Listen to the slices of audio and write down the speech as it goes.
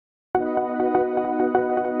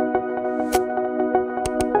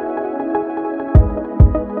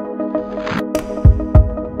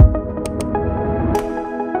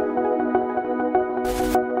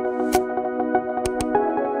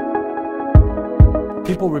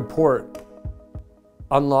People report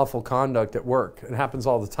unlawful conduct at work. It happens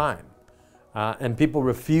all the time. And people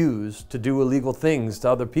refuse to do illegal things to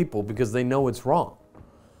other people because they know it's wrong.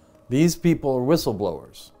 These people are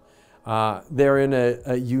whistleblowers. They're in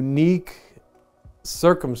a unique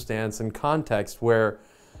circumstance and context where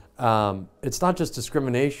it's not just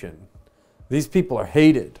discrimination. These people are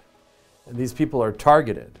hated. And these people are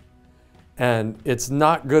targeted. And it's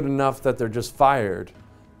not good enough that they're just fired.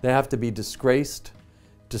 They have to be disgraced,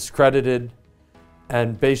 discredited,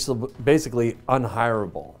 and basically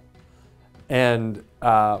unhireable. And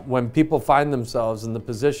when people find themselves in the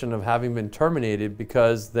position of having been terminated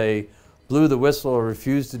because they blew the whistle or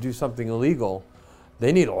refused to do something illegal,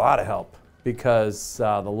 they need a lot of help because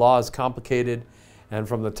the law is complicated, and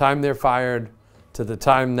from the time they're fired to the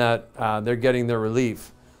time that they're getting their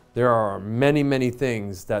relief, there are many, many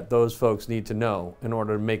things that those folks need to know in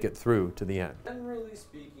order to make it through to the end. Generally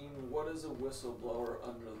speaking, what is a whistleblower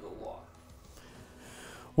under the law?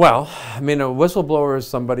 Well, I mean, a whistleblower is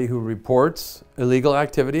somebody who reports illegal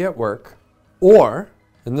activity at work, or,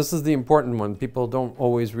 and this is the important one, people don't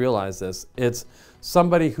always realize this, it's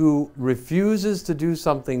somebody who refuses to do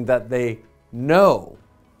something that they know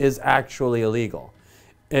is actually illegal.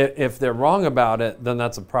 If they're wrong about it, then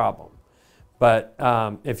that's a problem. But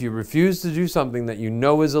if you refuse to do something that you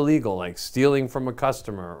know is illegal, like stealing from a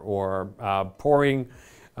customer or pouring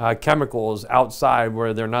chemicals outside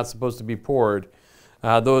where they're not supposed to be poured,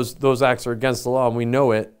 those acts are against the law, and we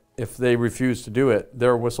know it. If they refuse to do it,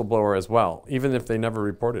 they're a whistleblower as well, even if they never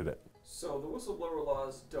reported it. So the whistleblower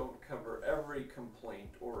laws don't cover every complaint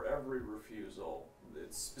or every refusal.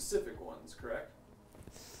 It's specific ones, correct?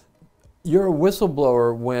 You're a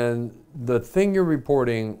whistleblower when the thing you're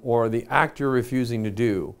reporting or the act you're refusing to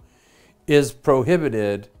do is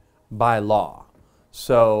prohibited by law.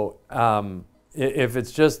 So if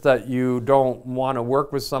it's just that you don't want to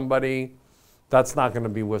work with somebody, that's not going to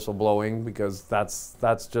be whistleblowing because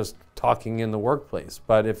that's just talking in the workplace.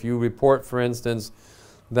 But if you report, for instance,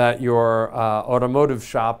 that your automotive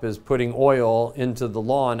shop is putting oil into the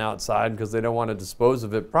lawn outside because they don't want to dispose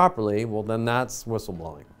of it properly, well, then that's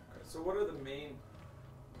whistleblowing. So what are the main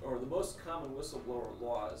or the most common whistleblower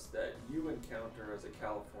laws that you encounter as a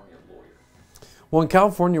California lawyer? Well, in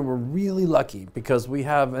California, we're really lucky because we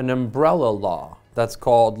have an umbrella law that's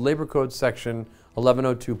called Labor Code Section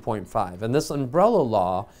 1102.5. And this umbrella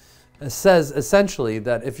law says essentially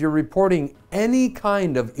that if you're reporting any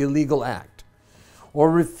kind of illegal act or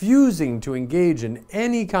refusing to engage in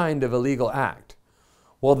any kind of illegal act,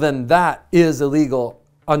 well, then that is illegal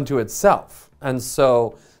unto itself. And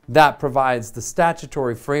so that provides the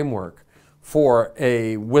statutory framework for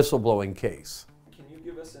a whistleblowing case. Can you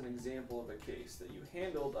give us an example of a case that you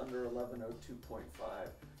handled under 1102.5,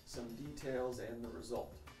 some details and the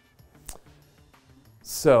result?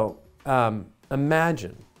 So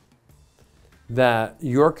imagine that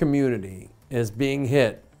your community is being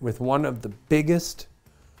hit with one of the biggest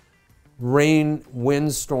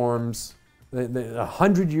windstorms, the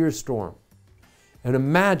 100-year storm. And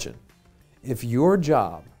imagine if your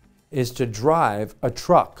job is to drive a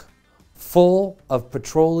truck full of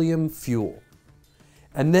petroleum fuel.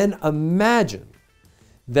 And then imagine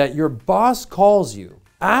that your boss calls you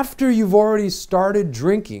after you've already started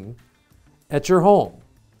drinking at your home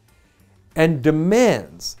and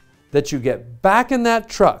demands that you get back in that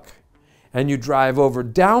truck and you drive over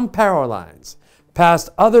down power lines, past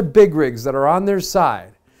other big rigs that are on their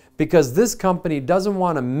side, because this company doesn't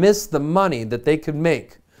want to miss the money that they could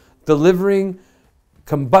make delivering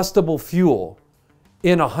combustible fuel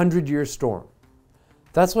in a 100-year storm.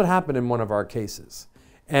 That's what happened in one of our cases.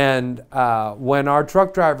 And when our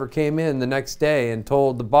truck driver came in the next day and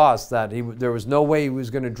told the boss that there was no way he was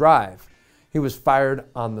going to drive, he was fired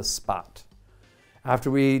on the spot.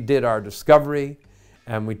 After we did our discovery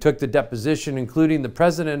and we took the deposition, including the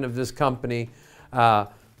president of this company,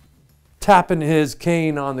 tapping his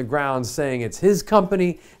cane on the ground saying it's his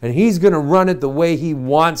company and he's going to run it the way he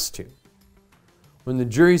wants to. When the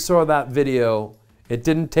jury saw that video, it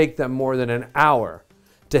didn't take them more than an hour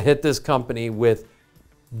to hit this company with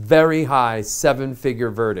very high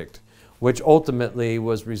 7-figure verdict, which ultimately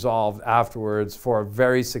was resolved afterwards for a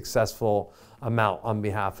very successful amount on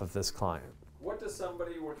behalf of this client. What does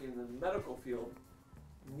somebody working in the medical field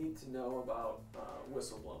need to know about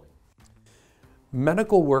whistleblowing?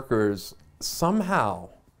 Medical workers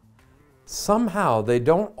somehow they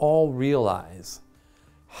don't all realize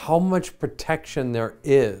how much protection there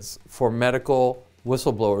is for medical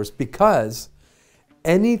whistleblowers, because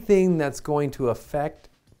anything that's going to affect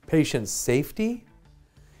patient safety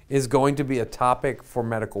is going to be a topic for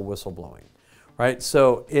medical whistleblowing, right?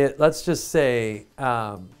 So let's just say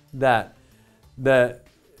that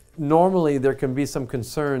normally there can be some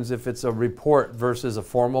concerns if it's a report versus a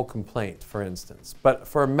formal complaint, for instance. But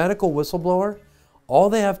for a medical whistleblower, all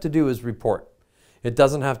they have to do is report. It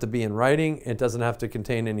doesn't have to be in writing. It doesn't have to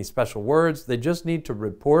contain any special words. They just need to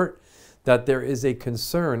report that there is a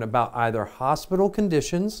concern about either hospital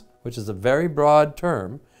conditions, which is a very broad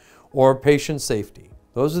term, or patient safety.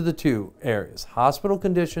 Those are the two areas: hospital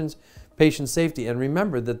conditions, patient safety. And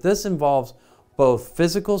remember that this involves both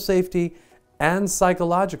physical safety and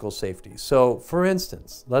psychological safety. So for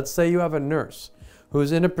instance, let's say you have a nurse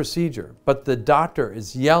who's in a procedure, but the doctor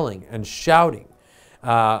is yelling and shouting,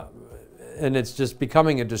 and it's just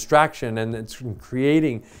becoming a distraction, and it's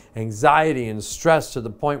creating anxiety and stress to the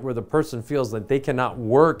point where the person feels that they cannot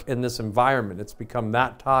work in this environment. It's become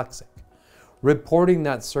that toxic. Reporting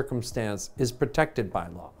that circumstance is protected by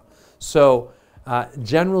law. So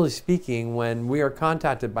generally speaking, when we are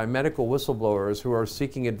contacted by medical whistleblowers who are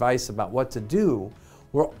seeking advice about what to do,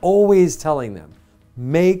 we're always telling them,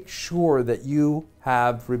 make sure that you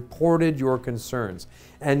have reported your concerns,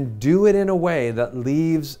 and do it in a way that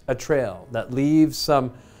leaves a trail, that leaves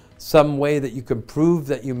some way that you can prove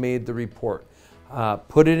that you made the report.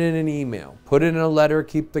 Put it in an email, put it in a letter,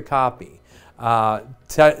 keep the copy.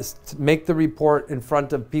 Make the report in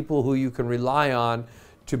front of people who you can rely on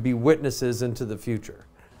to be witnesses into the future.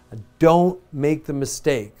 Don't make the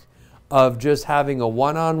mistake of just having a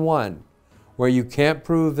one-on-one where you can't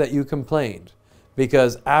prove that you complained,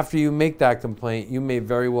 because after you make that complaint, you may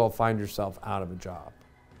very well find yourself out of a job.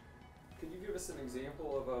 Could you give us an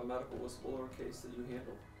example of a medical whistleblower case that you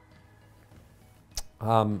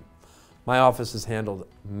handled? My office has handled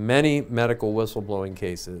many medical whistleblowing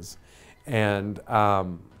cases, and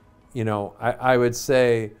you know, I would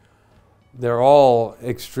say they're all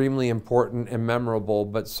extremely important and memorable,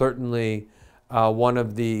 but certainly one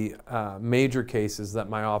of the major cases that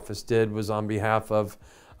my office did was on behalf of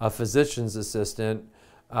a physician's assistant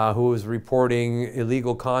who was reporting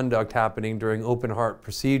illegal conduct happening during open heart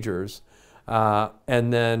procedures.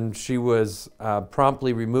 And then she was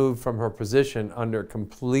promptly removed from her position under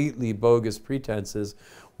completely bogus pretenses,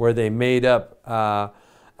 where they made up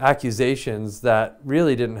accusations that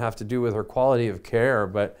really didn't have to do with her quality of care,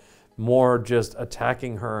 but more just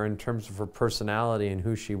attacking her in terms of her personality and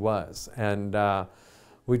who she was. And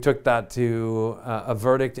we took that to a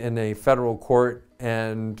verdict in a federal court,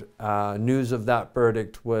 and news of that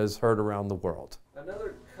verdict was heard around the world.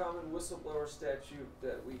 Another common whistleblower statute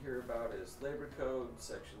that we hear about is Labor Code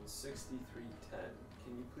Section 6310.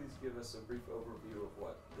 Can you please give us a brief overview of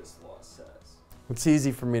what this law says? It's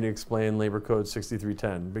easy for me to explain Labor Code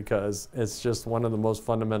 6310 because it's just one of the most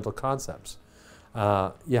fundamental concepts.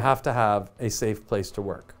 You have to have a safe place to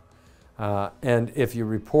work. And if you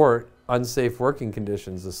report unsafe working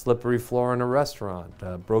conditions, a slippery floor in a restaurant,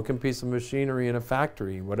 a broken piece of machinery in a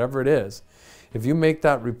factory, whatever it is, if you make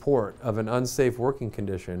that report of an unsafe working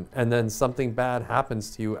condition and then something bad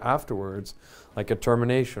happens to you afterwards, like a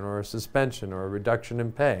termination or a suspension or a reduction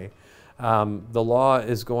in pay, the law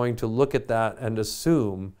is going to look at that and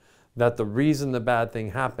assume that the reason the bad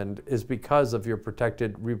thing happened is because of your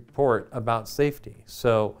protected report about safety.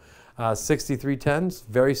 So 6310 is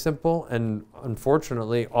very simple and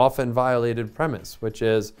unfortunately often violated premise, which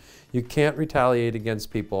is you can't retaliate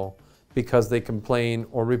against people because they complain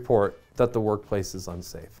or report that the workplace is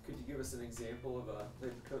unsafe. Could you give us an example of a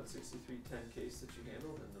Labor Code 6310 case that you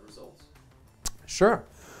handled and the results? Sure.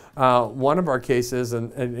 One of our cases,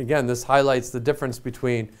 and again, this highlights the difference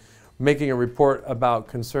between making a report about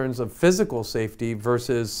concerns of physical safety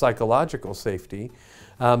versus psychological safety.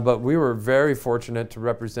 But we were very fortunate to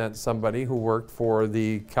represent somebody who worked for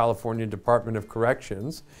the California Department of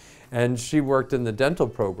Corrections, and she worked in the dental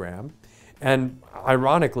program. And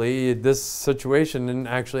ironically, this situation didn't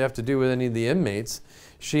actually have to do with any of the inmates.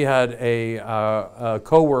 She had a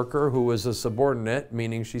co-worker who was a subordinate,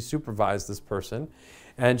 meaning she supervised this person,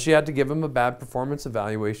 and she had to give him a bad performance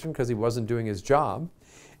evaluation because he wasn't doing his job.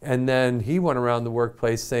 And then he went around the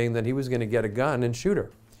workplace saying that he was going to get a gun and shoot her.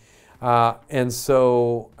 And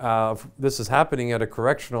so this is happening at a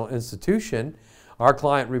correctional institution. Our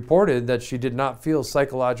client reported that she did not feel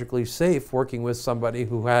psychologically safe working with somebody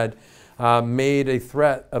who had made a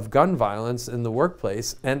threat of gun violence in the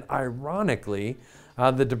workplace. And ironically,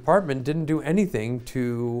 the department didn't do anything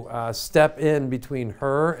to step in between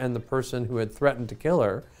her and the person who had threatened to kill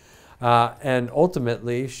her. And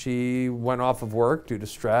ultimately, she went off of work due to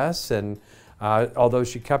stress, and although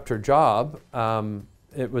she kept her job,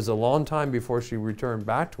 it was a long time before she returned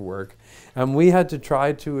back to work. And we had to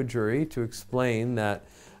try to a jury to explain that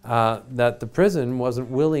that the prison wasn't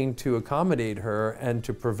willing to accommodate her and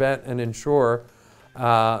to prevent and ensure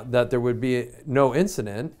that there would be no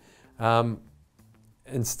incident.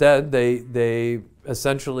 Instead, they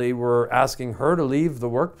essentially were asking her to leave the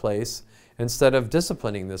workplace instead of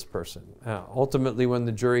disciplining this person. Ultimately, when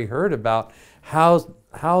the jury heard about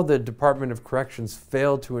how the Department of Corrections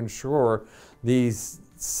failed to ensure the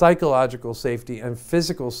psychological safety and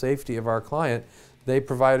physical safety of our client, they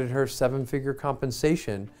provided her 7-figure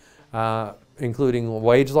compensation, including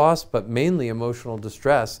wage loss, but mainly emotional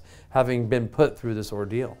distress, having been put through this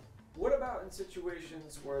ordeal. What about in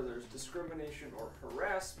situations where there's discrimination or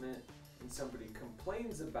harassment and somebody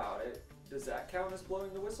complains about it? Does that count as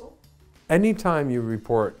blowing the whistle? Anytime you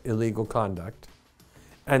report illegal conduct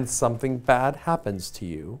and something bad happens to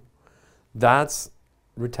you, that's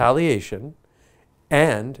retaliation,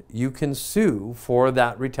 and you can sue for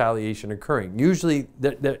that retaliation occurring. Usually,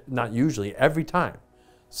 not usually, every time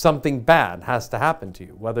something bad has to happen to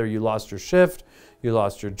you, whether you lost your shift, you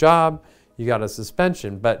lost your job, you got a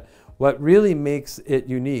suspension. But what really makes it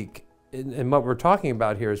unique, and what we're talking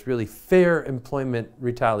about here, is really fair employment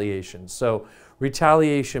retaliation. So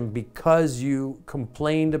retaliation because you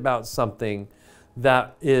complained about something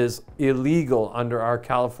that is illegal under our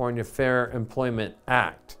California Fair Employment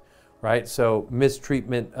Act, right? So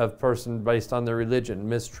mistreatment of a person based on their religion,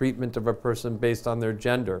 mistreatment of a person based on their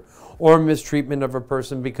gender, or mistreatment of a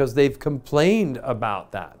person because they've complained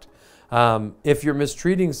about that. If you're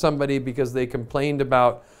mistreating somebody because they complained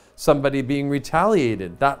about somebody being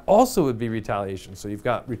retaliated, that also would be retaliation. So you've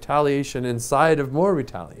got retaliation inside of more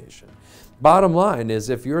retaliation. Bottom line is,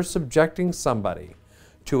 if you're subjecting somebody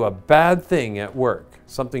to a bad thing at work,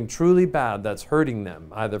 something truly bad that's hurting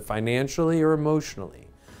them, either financially or emotionally,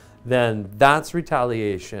 then that's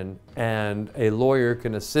retaliation, and a lawyer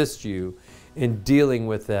can assist you in dealing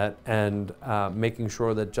with that and making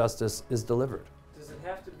sure that justice is delivered. Does it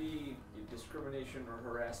have to be discrimination or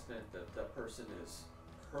harassment that that person is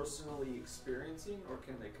personally experiencing, or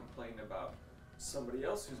can they complain about somebody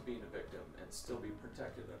else who's being a victim and still be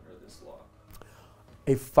protected under this law?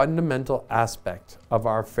 A fundamental aspect of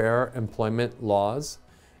our fair employment laws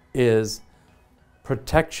is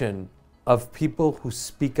protection of people who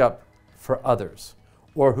speak up for others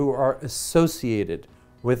or who are associated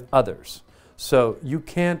with others. So you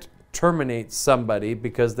can't terminate somebody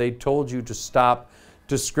because they told you to stop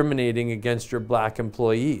discriminating against your black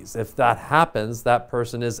employees. If that happens, that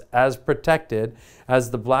person is as protected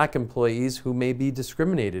as the black employees who may be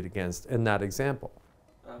discriminated against in that example.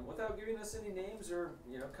 Without giving us any names or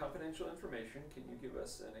confidential information, can you give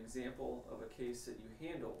us an example of a case that you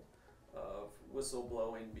handled of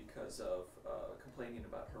whistleblowing because of complaining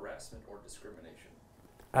about harassment or discrimination?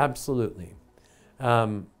 Absolutely.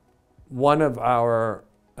 One of our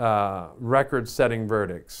record-setting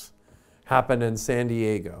verdicts happened in San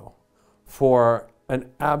Diego for an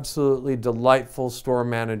absolutely delightful store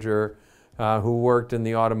manager who worked in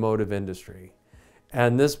the automotive industry.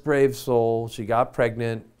 And this brave soul, she got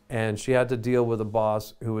pregnant and she had to deal with a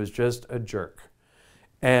boss who was just a jerk.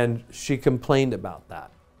 And she complained about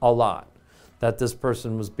that a lot, that this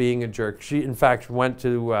person was being a jerk. She, in fact, went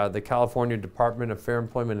to the California Department of Fair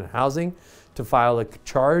Employment and Housing to file a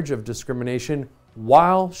charge of discrimination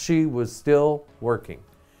while she was still working.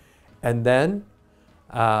 And then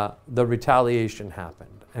the retaliation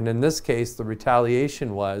happened. And in this case, the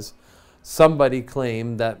retaliation was somebody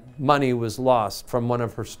claimed that money was lost from one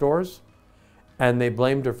of her stores, and they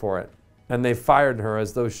blamed her for it. And they fired her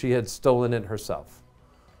as though she had stolen it herself.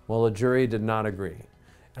 Well, a jury did not agree,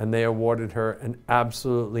 and they awarded her an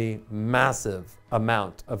absolutely massive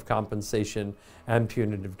amount of compensation and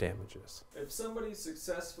punitive damages. If somebody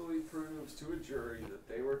successfully proves to a jury that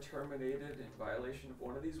they were terminated in violation of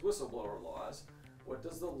one of these whistleblower laws, what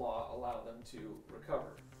does the law allow them to recover?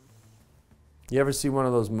 You ever see one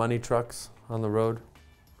of those money trucks on the road?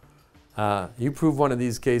 You prove one of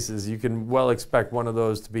these cases, you can well expect one of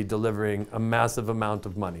those to be delivering a massive amount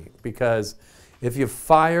of money. Because if you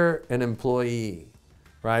fire an employee,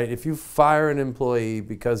 right? If you fire an employee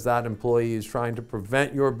because that employee is trying to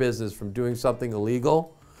prevent your business from doing something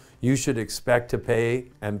illegal, you should expect to pay,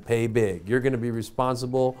 and pay big. You're going to be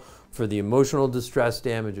responsible for the emotional distress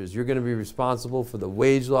damages. You're going to be responsible for the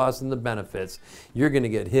wage loss and the benefits. You're going to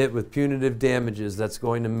get hit with punitive damages that's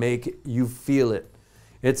going to make you feel it.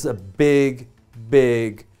 It's a big,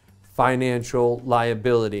 big financial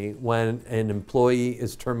liability when an employee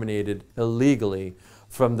is terminated illegally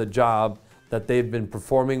from the job that they've been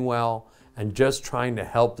performing well and just trying to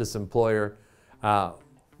help this employer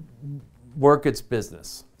work its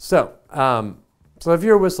business. So if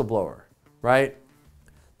you're a whistleblower, right,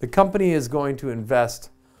 the company is going to invest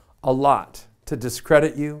a lot to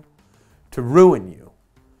discredit you, to ruin you.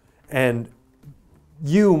 And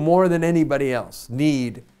you, more than anybody else,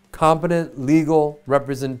 need competent legal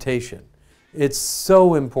representation. It's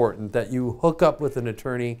so important that you hook up with an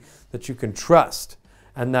attorney that you can trust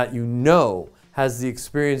and that you know has the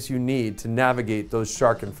experience you need to navigate those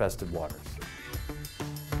shark-infested waters.